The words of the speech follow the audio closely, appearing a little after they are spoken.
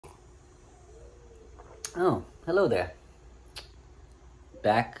Oh, hello there.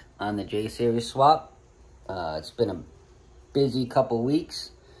 Back on the J series swap. It's been a busy couple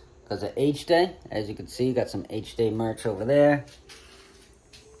weeks because of H Day. As you can see, got some H Day merch over there.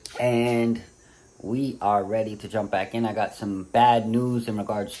 And we are ready to jump back in. I got some bad news in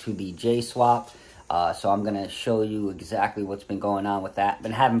regards to the J swap. So I'm going to show you exactly what's been going on with that.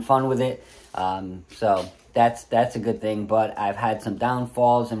 Been having fun with it. So that's a good thing. But I've had some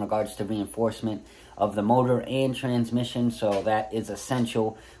downfalls in regards to reinforcement of the motor and transmission, so that is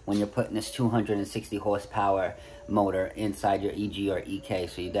essential when you're putting this 260 horsepower motor inside your EG or EK,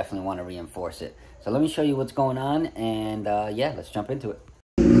 so you definitely want to reinforce it. So let me show you what's going on, and yeah, let's jump into it.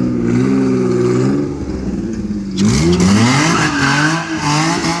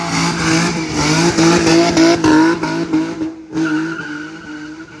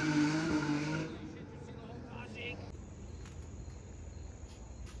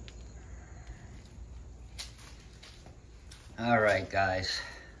 Alright guys,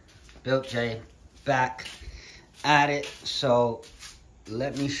 Built J back at it. So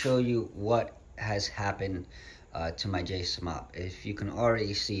let me show you what has happened to my J swap. If you can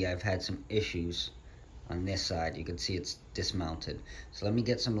already see, I've had some issues on this side. You can see it's dismounted. So let me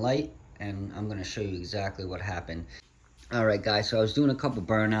get some light and I'm going to show you exactly what happened. Alright guys, so I was doing a couple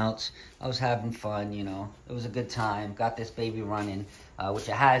burnouts. I was having fun, you know. It was a good time. Got this baby running, which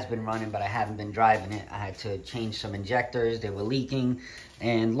it has been running, but I haven't been driving it. I had to change some injectors. They were leaking.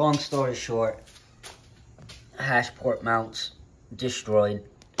 And long story short, HASPORT mounts destroyed.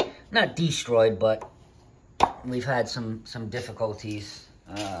 Not destroyed, but we've had some difficulties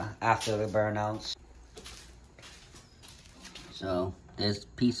after the burnouts. So there's a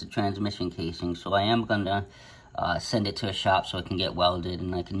piece of transmission casing. So I am going to send it to a shop so it can get welded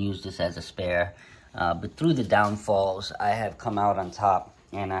and I can use this as a spare. But through the downfalls, I have come out on top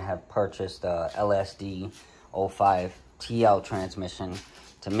and I have purchased a LSD 05 TL transmission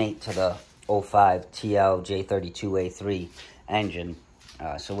to mate to the 05 TL J32 J engine.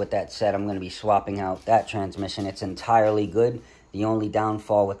 So with that said, I'm going to be swapping out that transmission. It's entirely good. The only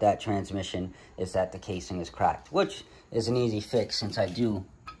downfall with that transmission is that the casing is cracked, which is an easy fix since I do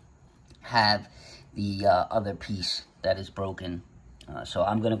have the other piece that is broken. So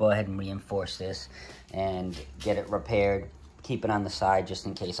I'm going to go ahead and reinforce this and get it repaired. Keep it on the side just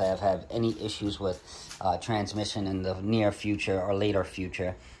in case I have any issues with transmission in the near future or later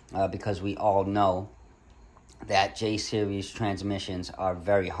future, because we all know that J-series transmissions are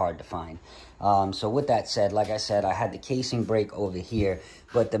very hard to find. So with that said, like I said, I had the casing break over here,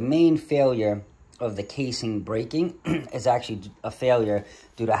 but the main failure of the casing breaking is actually a failure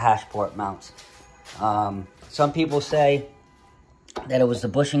due to HASPORT mounts. Some people say that it was the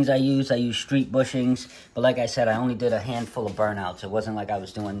bushings I used. I used street bushings, but like I said, I only did a handful of burnouts. It wasn't like I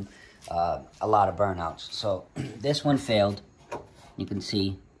was doing a lot of burnouts. So this one failed. You can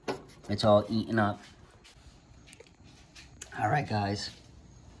see it's all eaten up. All right, guys.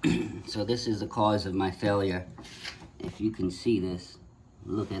 So this is the cause of my failure. If you can see this,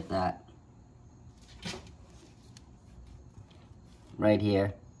 look at that. Right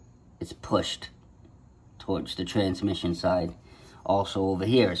here, it's pushed towards the transmission side. Also over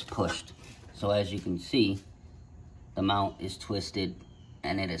here is pushed. So as you can see, the mount is twisted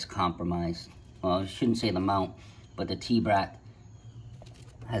and it is compromised. Well, I shouldn't say the mount, but the T-bracket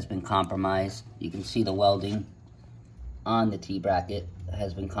has been compromised. You can see the welding on the T-bracket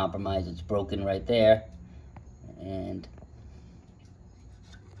has been compromised. It's broken right there. And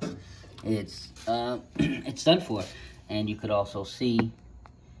it's it's done for. And you could also see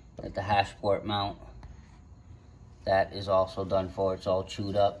that the HASPORT mount, that is also done for. It's all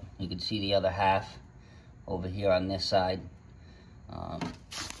chewed up. You can see the other half over here on this side.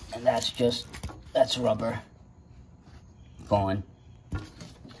 And that's rubber gone.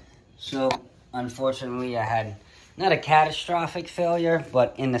 So unfortunately I had not a catastrophic failure,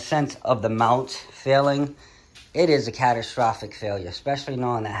 but in the sense of the mount failing, it is a catastrophic failure, especially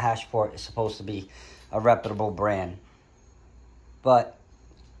knowing that HASPORT is supposed to be a reputable brand. But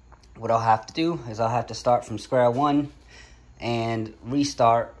what I'll have to do is I'll have to start from square one and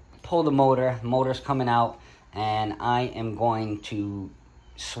restart, pull the motor's coming out, and I am going to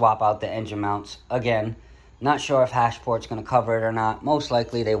swap out the engine mounts again. Not sure if HASPORT's going to cover it or not. Most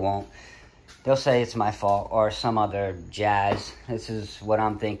likely they won't. They'll say it's my fault or some other jazz. This is what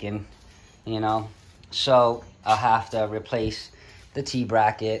I'm thinking, you know. So I'll have to replace the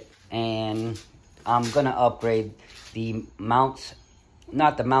T-bracket, and I'm going to upgrade the mounts,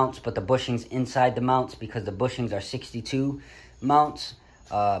 not the mounts, but the bushings inside the mounts, because the bushings are 62 mounts,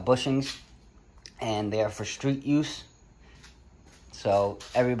 bushings, and they're for street use. So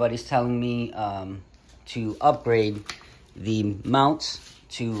everybody's telling me to upgrade the mounts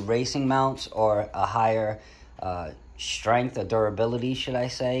to racing mounts, or a higher strength or durability, should I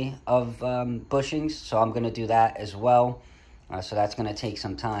say, of bushings. So I'm going to do that as well. So that's going to take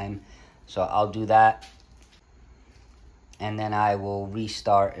some time. So I'll do that, and then I will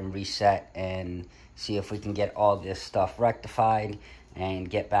restart and reset and see if we can get all this stuff rectified and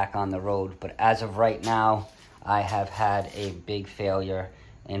get back on the road. But as of right now, I have had a big failure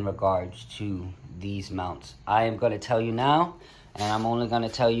in regards to these mounts. I am going to tell you now, and I'm only going to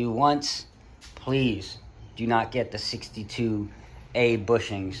tell you once: please do not get the 62A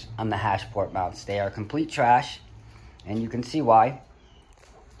bushings on the HASPORT mounts. They are complete trash, and you can see why.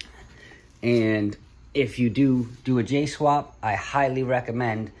 And if you do a J swap, I highly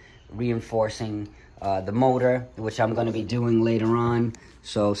recommend reinforcing the motor, which I'm going to be doing later on.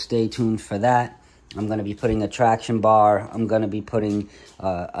 So stay tuned for that. I'm going to be putting a traction bar. I'm going to be putting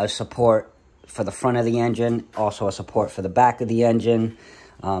a support for the front of the engine, also a support for the back of the engine,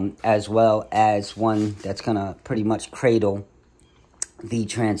 as well as one that's going to pretty much cradle the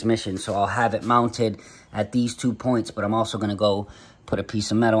transmission. So I'll have it mounted at these 2 points, but I'm also going to go put a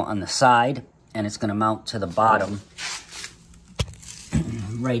piece of metal on the side, and it's going to mount to the bottom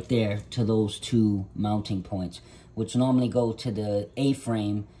right there to those 2 mounting points, which normally go to the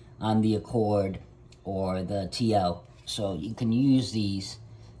A-frame on the Accord or the TL. So you can use these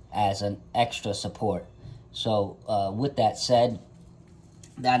as an extra support. So with that said,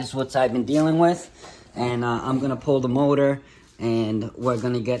 that is what I've been dealing with, and I'm going to pull the motor, and we're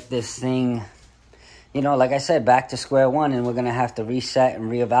going to get this thing, you know, like I said, back to square one, and we're going to have to reset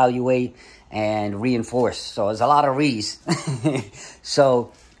and reevaluate and reinforce. So there's a lot of re's.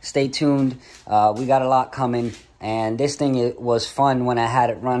 So stay tuned. We got a lot coming, and this thing, it was fun when I had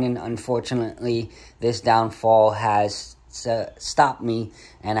it running. Unfortunately, this downfall has stopped me,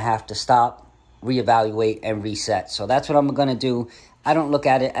 and I have to stop, reevaluate, and reset. So that's what I'm going to do. I don't look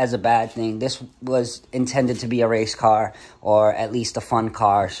at it as a bad thing. This was intended to be a race car, or at least a fun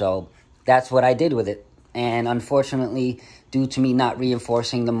car. So that's what I did with it. And unfortunately, due to me not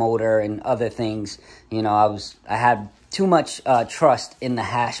reinforcing the motor and other things, you know, I had too much trust in the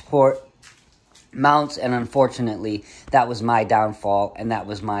HASPORT mounts, and unfortunately, that was my downfall, and that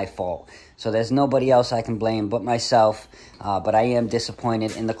was my fault. So there's nobody else I can blame but myself, but I am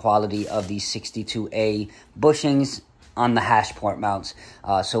disappointed in the quality of these 62A bushings on the HASPORT mounts.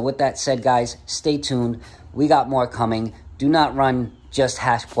 So with that said, guys, stay tuned. We got more coming. Do not run just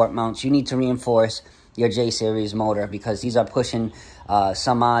HASPORT mounts. You need to reinforce your J-Series motor, because these are pushing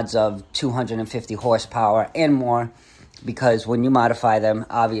some odds of 250 horsepower and more, because when you modify them,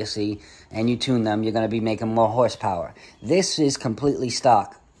 obviously, and you tune them, you're going to be making more horsepower. This is completely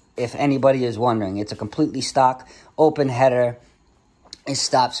stock. If anybody is wondering, it's a completely stock open header. It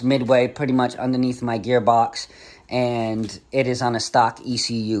stops midway, pretty much underneath my gearbox, and it is on a stock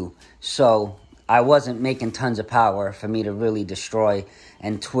ECU. So I wasn't making tons of power for me to really destroy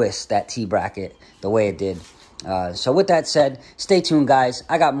and twist that T-bracket the way it did. So with that said, stay tuned, guys.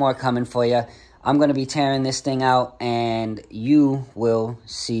 I got more coming for you. I'm going to be tearing this thing out, and you will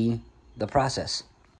see the process.